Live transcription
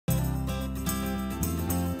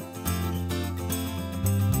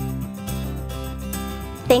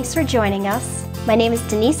Thanks for joining us. My name is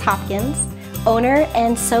Denise Hopkins, owner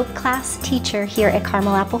and soap class teacher here at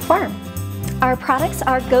Carmel Apple Farm. Our products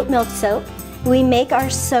are goat milk soap. We make our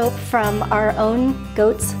soap from our own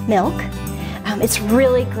goat's milk. It's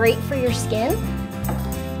really great for your skin,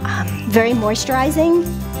 very moisturizing.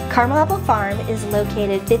 Carmel Apple Farm is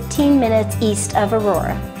located 15 minutes east of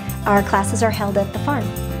Aurora. Our classes are held at the farm.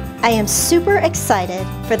 I am super excited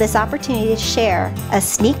for this opportunity to share a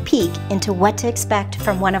sneak peek into what to expect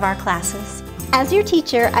from one of our classes. As your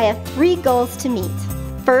teacher, I have 3 goals to meet.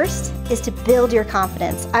 First is to build your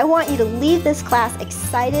confidence. I want you to leave this class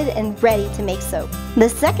excited and ready to make soap. The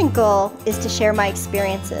second goal is to share my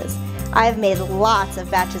experiences. I have made lots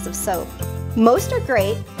of batches of soap. Most are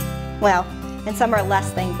great, well, and some are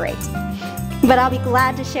less than great. But I'll be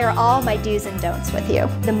glad to share all my do's and don'ts with you.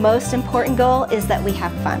 The most important goal is that we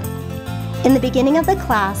have fun. In the beginning of the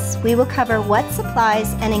class, we will cover what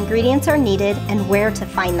supplies and ingredients are needed and where to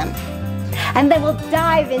find them. And then we'll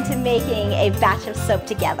dive into making a batch of soap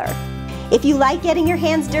together. If you like getting your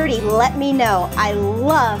hands dirty, let me know. I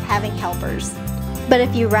love having helpers. But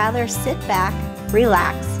if you rather sit back,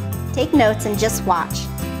 relax, take notes, and just watch,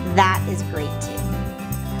 that is great too.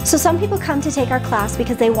 So some people come to take our class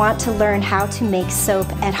because they want to learn how to make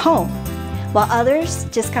soap at home, while others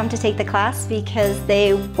just come to take the class because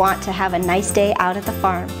they want to have a nice day out at the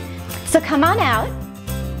farm. So come on out,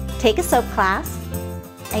 take a soap class,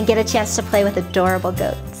 and get a chance to play with adorable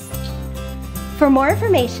goats. For more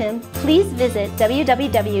information, please visit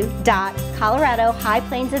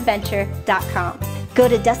www.coloradohighplainsadventure.com. Go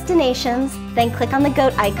to Destinations, then click on the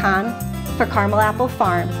goat icon for Carmel Apple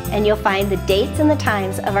Farm, and you'll find the dates and the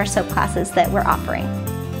times of our soap classes that we're offering.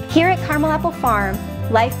 Here at Carmel Apple Farm,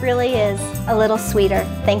 life really is a little sweeter,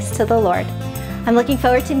 thanks to the Lord. I'm looking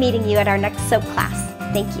forward to meeting you at our next soap class.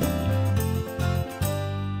 Thank you.